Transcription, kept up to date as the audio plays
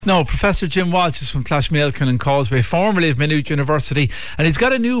No, Professor Jim Walsh is from Clashmailcon and Causeway, formerly of Maynooth University, and he's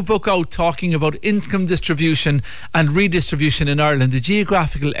got a new book out talking about income distribution and redistribution in Ireland, the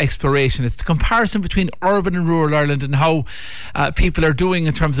geographical exploration. It's the comparison between urban and rural Ireland and how people are doing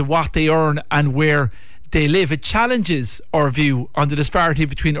in terms of what they earn and where they live. It challenges our view on the disparity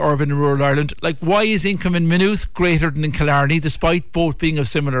between urban and rural Ireland. Like, why is income in Maynooth greater than in Killarney, despite both being of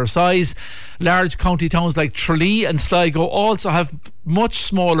similar size? Large county towns like Tralee and Sligo also have much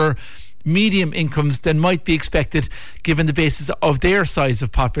smaller medium incomes than might be expected given the basis of their size of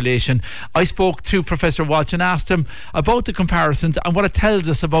population. I spoke to Professor Walsh and asked him about the comparisons and what it tells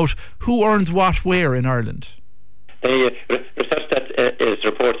us about who earns what where in Ireland. The research that is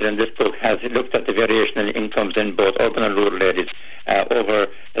reported in this book has looked at the variation in incomes in both urban and rural areas over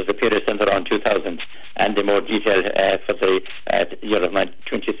as the period since around 2000, and in more detail for the year of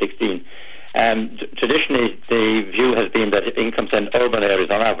 2016. Traditionally, the view has been that incomes in urban areas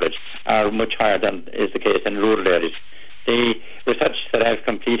on average are much higher than is the case in rural areas. The research that I've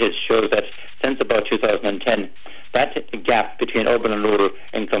completed shows that since about 2010, that gap between urban and rural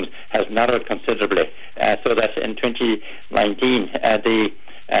incomes has narrowed considerably, so that in 2019 the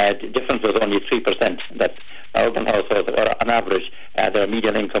difference was only 3%. That urban households, or on average, their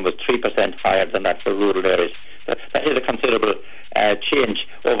median income was 3% higher than that for rural areas. So that is a considerable change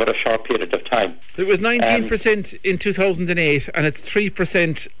over a short period of time. It was 19% in 2008 and it's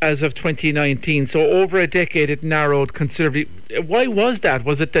 3% as of 2019, so over a decade it narrowed considerably. Why was that?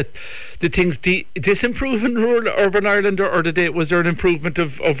 Was it that the things disimprove in rural urban Ireland, or was there an improvement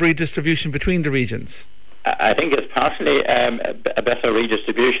of redistribution between the regions? I think it's partially a better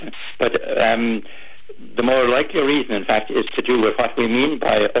redistribution, but the more likely reason, in fact, is to do with what we mean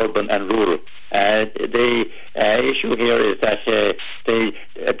by urban and rural. The issue here is that the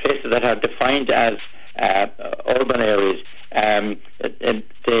places that are defined as urban areas,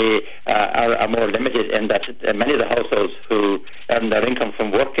 they are more limited in that many of the households who earn their income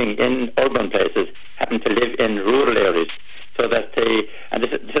from working in urban places happen to live in rural areas. So that and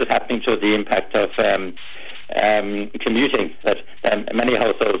this is happening through the impact of commuting, that many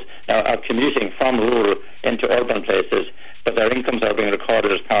households now are commuting from rural into urban places, but their incomes are being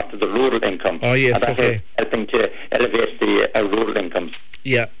recorded as part of the rural income. Oh yes, and that is helping to elevate the rural incomes.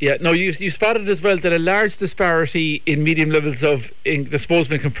 Yeah. No, you spotted as well that a large disparity in medium levels of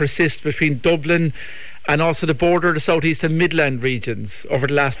disposable income persists between Dublin and also the border, the South East and Midland regions over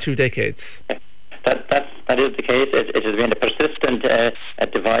the last 2 decades. That is the case. It has been a persistent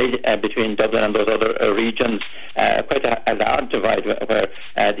divide between Dublin and those other regions, quite a large divide where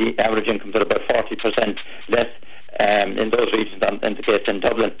the average incomes are about 40% less in those regions than in the case in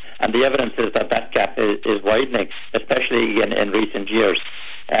Dublin. And the evidence is that gap is widening, especially in recent years.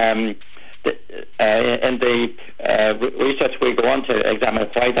 In the research we go on to examine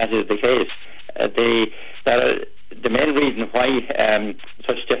why that is the case. The main reason why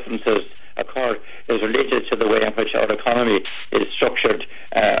such differences occur is related to the way in which our economy is structured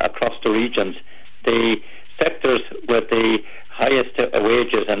across the regions. The sectors with the highest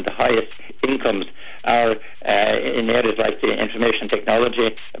wages and the highest incomes are in areas like the information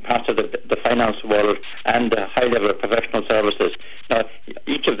technology, parts of the finance world, and the high level of professional services. Now,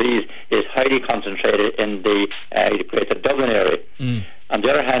 each of these is highly concentrated in the Greater Dublin area. On the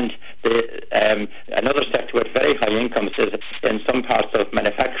other hand, another sector with very high incomes is in some parts of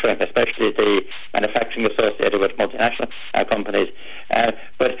manufacturing, especially the manufacturing associated with multinational companies.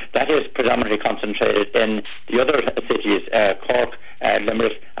 But that is predominantly concentrated in the other cities, Cork,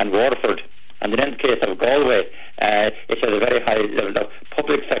 Limerick and Waterford. And in the case of Galway, it has a very high level of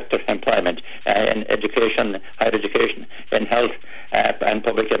public sector employment in education, higher education, in health and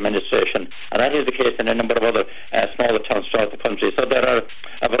public administration. And that is the case in a number of other smaller towns throughout the country. So there are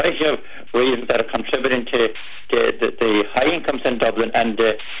a variety of reasons that are contributing to the high incomes in Dublin and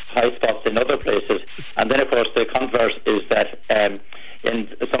the high spots in other places. And then, of course, the converse is that in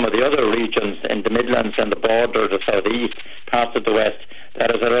some of the other regions, in the Midlands and the border, the South East, parts of the West, there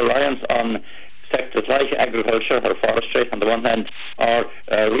is a reliance on sectors like agriculture or forestry on the one hand, or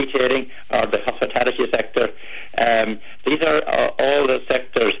retailing, or the hospitality sector. These are all the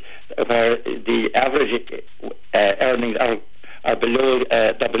sectors where the average earnings are below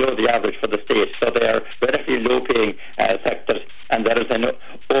the average for the state. So they are relatively low-paying sectors, and there is an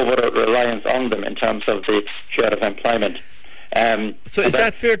over-reliance on them in terms of the share of employment. So is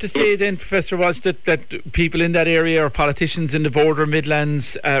that fair to say then, Professor Walsh, that people in that area or politicians in the border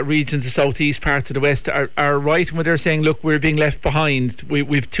Midlands regions, the South East parts of the West are right when they're saying, look, we're being left behind,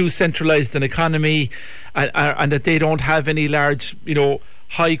 we've too centralised an economy, and that they don't have any large,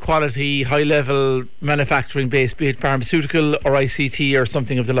 high quality, high level manufacturing base, be it pharmaceutical or ICT or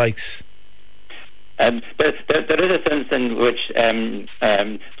something of the likes? There is a sense in which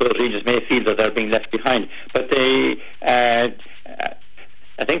those regions may feel that they're being left behind, but I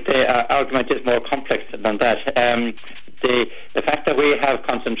think the argument is more complex than that. The fact that we have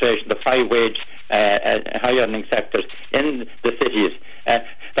concentration of high-wage, high-earning sectors in the cities,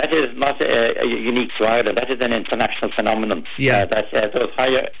 that is not unique to Ireland. That is an international phenomenon. Yeah. That those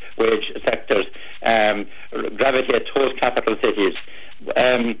higher-wage sectors gravitate towards capital cities.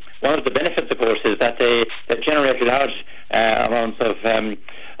 One of the benefits, of course, is that they generate large amounts of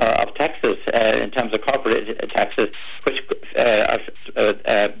taxes in terms of corporate taxes, which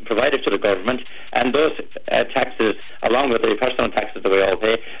are provided to the government, and those taxes, along with the personal taxes that we all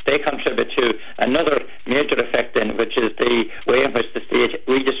pay, they contribute to another major effect, which is the way in which the state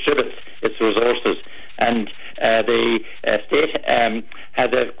redistributes its resources. And the state has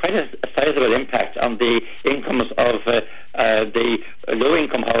quite a sizable impact on the incomes of the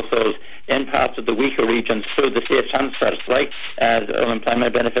low-income households in parts of the weaker regions through the state transfers, like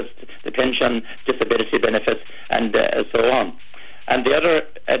unemployment benefits, the pension, disability benefits, and so on. And the other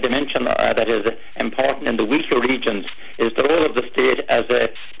dimension that is important in the weaker regions is the role of the state as a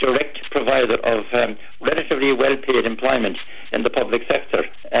direct provider of relatively well-paid employment in the public sector.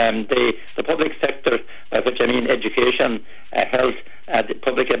 The public sector, which I mean education, health,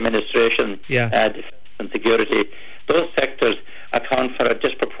 public administration, defence and security, those sectors account for a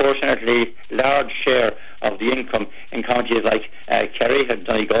disproportionately large share of the income in counties like Kerry,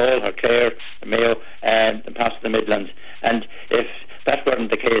 Donegal, or Clare, Mayo, and parts of the Midlands. And if that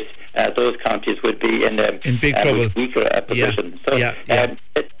weren't the case, those counties would be in big trouble, weaker position. Yeah.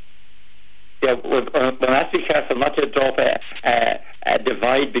 One has to be careful not to drop a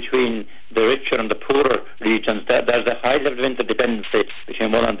divide between the richer and the poorer regions. There's a high level of interdependency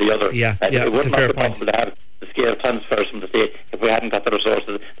between one and the other. It would not be possible to have the scale transfers from the state if we hadn't got the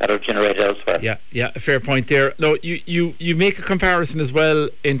resources that are generated elsewhere. A fair point there. No, you make a comparison as well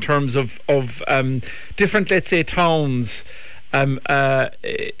in terms of different, let's say, towns and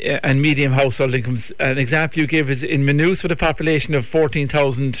medium household incomes. An example you give is in Maynooth, with a population of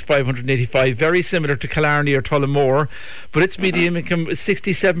 14,585, very similar to Killarney or Tullamore, but its medium income is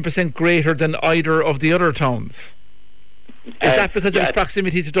 67% greater than either of the other towns. Is that because of its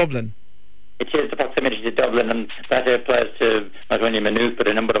proximity to Dublin? It is the proximity to Dublin, and that applies to not only Maynooth but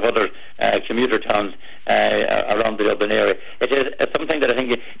a number of other commuter towns around the Dublin area. It is something that I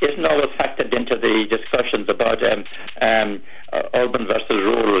think isn't always factored into the discussions about urban versus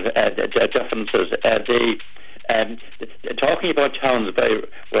rural differences. Talking about towns by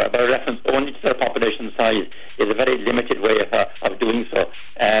reference only to their population size is a very limited way of doing so.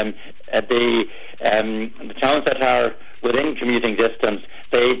 The towns that are within commuting distance,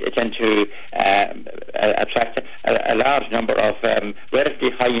 they tend to attract a large number of relatively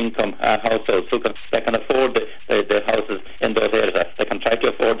high-income households that can afford the houses in those areas. They can try to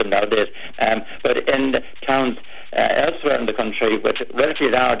afford them nowadays. But in the towns elsewhere in the country, with relatively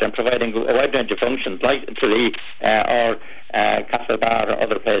large and providing a wide range of functions, like Tralee or Castlebar or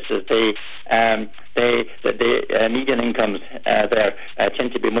other places, the median incomes there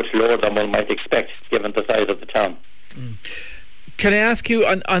tend to be much lower than one might expect, given the size of the town. Can I ask you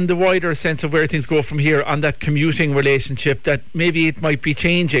on the wider sense of where things go from here, on that commuting relationship, that maybe it might be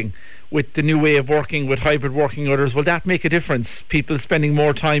changing with the new way of working, with hybrid working orders? Will that make a difference? People spending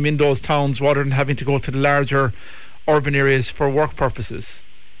more time in those towns rather than having to go to the larger urban areas for work purposes?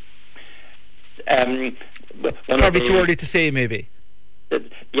 Probably too early to say, maybe.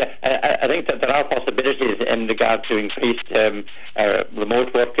 I think that there are possibilities in regard to increased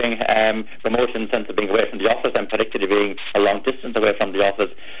remote working, remote in the sense of being away from the office, and particularly being a long distance away from the office.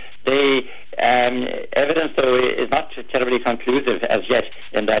 The evidence, though, is not terribly conclusive as yet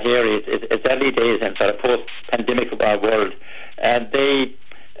in that area. It's early days in sort of post-pandemic world.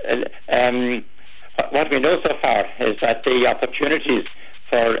 What we know so far is that the opportunities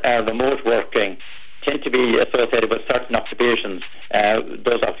for remote working tend to be associated with certain occupations,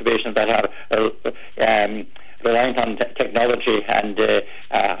 those occupations that are reliant on technology and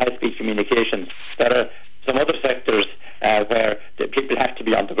high-speed communications. There are some other sectors where the people have to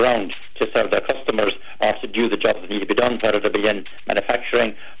be on the ground to serve their customers or to do the jobs that need to be done, whether they be in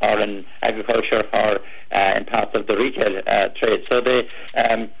manufacturing or in agriculture or in parts of the retail trade. So the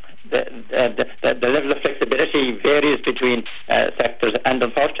level of flexibility varies between sectors, and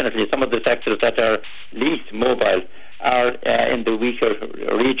unfortunately some of the sectors that are least mobile are in the weaker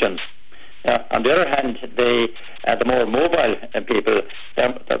regions. On the other hand, the more mobile people,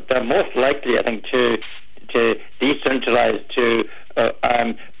 they're most likely, I think, to decentralise to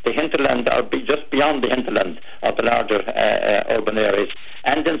the hinterland or just beyond the hinterlands of the larger urban areas,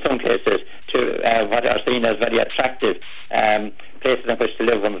 and in some cases to what are seen as very attractive places in which to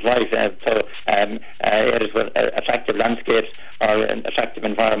live one's life. Areas with attractive landscapes or attractive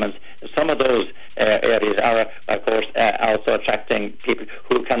environments. Some of those areas are, of course, also attracting people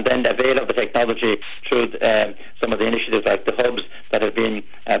who can then avail of the technology through some of the initiatives like the hubs that have been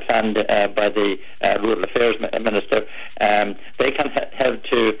planned by the Rural Affairs Minister. They can help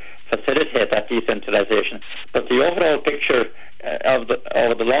to facilitate that decentralisation. But the overall picture over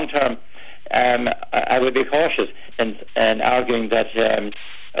the long term, I would be cautious in arguing that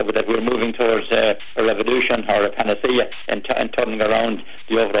we're moving towards a revolution or a panacea in turning around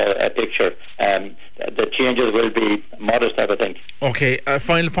the overall picture. The changes will be modest, I would think. Okay,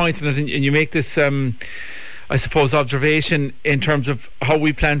 final point, and you make this, I suppose, observation in terms of how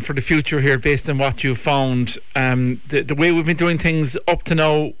we plan for the future here based on what you've found. The way we've been doing things up to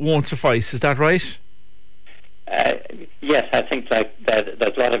now won't suffice, is that right? Yes, I think that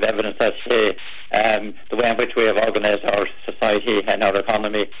there's a lot of evidence that the way in which we have organised our society and our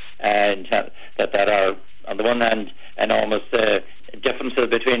economy, and that there are, on the one hand, enormous differences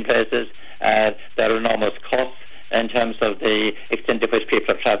between places. There are enormous costs in terms of the extent to which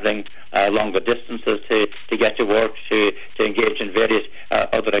people are travelling longer distances to get to work, to engage in various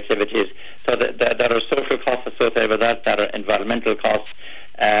other activities. So there are social costs associated with that. There are environmental costs.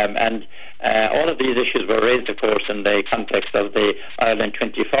 And all of these issues were raised, of course, in the context of the Ireland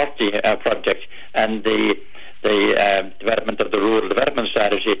 2040 project and the development of the Rural Development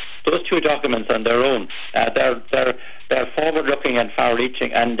Strategy. Those two documents on their own, they're forward-looking and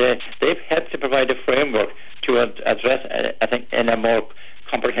far-reaching, and they've helped to provide a framework to address, I think, in a more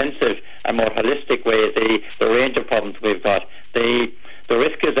comprehensive and more holistic way, the range of problems we've got. The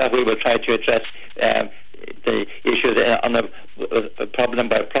risk is that we will try to address the issues on a problem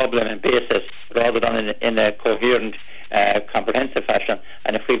by problem basis rather than in a coherent, comprehensive fashion.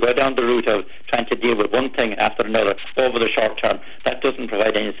 And if we go down the route of trying to deal with one thing after another over the short term, that doesn't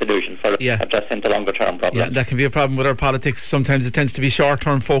provide any solution for addressing the longer term problem. Yeah, that can be a problem with our politics. Sometimes it tends to be short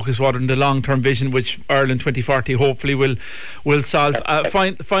term focus rather than the long term vision, which Ireland 2040 hopefully will solve.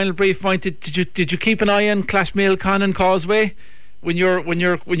 Final brief point: did you keep an eye on Clashmail, Conan, Causeway when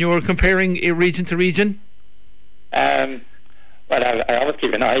you were comparing region to region? Well, I always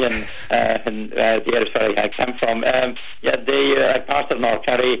keep an eye on the areas where I come from. The parts of North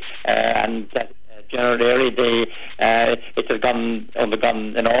Kerry and that general area, it has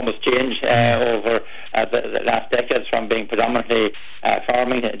undergone enormous change over the last decades, from being predominantly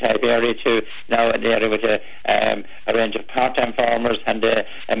farming type area to now an area with a range of part-time farmers and a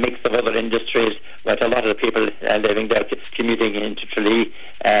mix of other industries, with a lot of the people living there commuting into Tralee.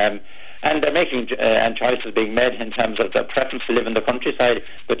 And they're making choices being made in terms of their preference to live in the countryside,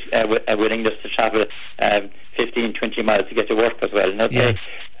 with a willingness to travel 15, 20 miles to get to work as well. Now,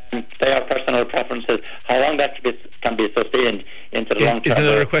 they are personal preferences. How long that can be sustained into the long term is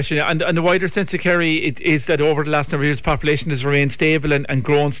another question. And the wider sense of Kerry is that over the last number of years, population has remained stable and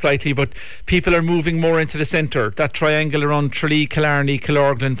grown slightly, but people are moving more into the centre, that triangle around Tralee, Killarney,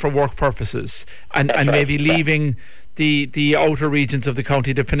 Killorglin for work purposes, and maybe leaving the outer regions of the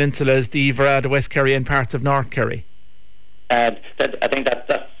county, the peninsulas, the Iveragh, the West Kerry and parts of North Kerry. I think that's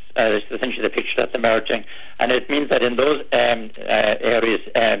essentially the picture that's emerging, and it means that in those areas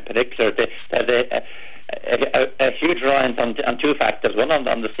in particular, there's a huge reliance on two factors. One,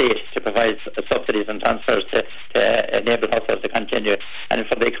 on the state to provide subsidies and transfers to enable households to continue, and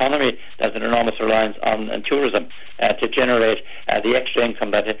for the economy there's an enormous reliance on tourism to generate the extra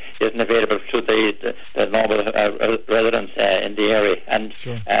income that isn't available to the normal residents in the area. And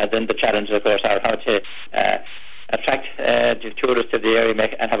then the challenges, of course, are how to attract tourists to the area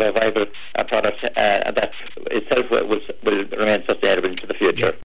and have a viable product that itself will remain sustainable into the future.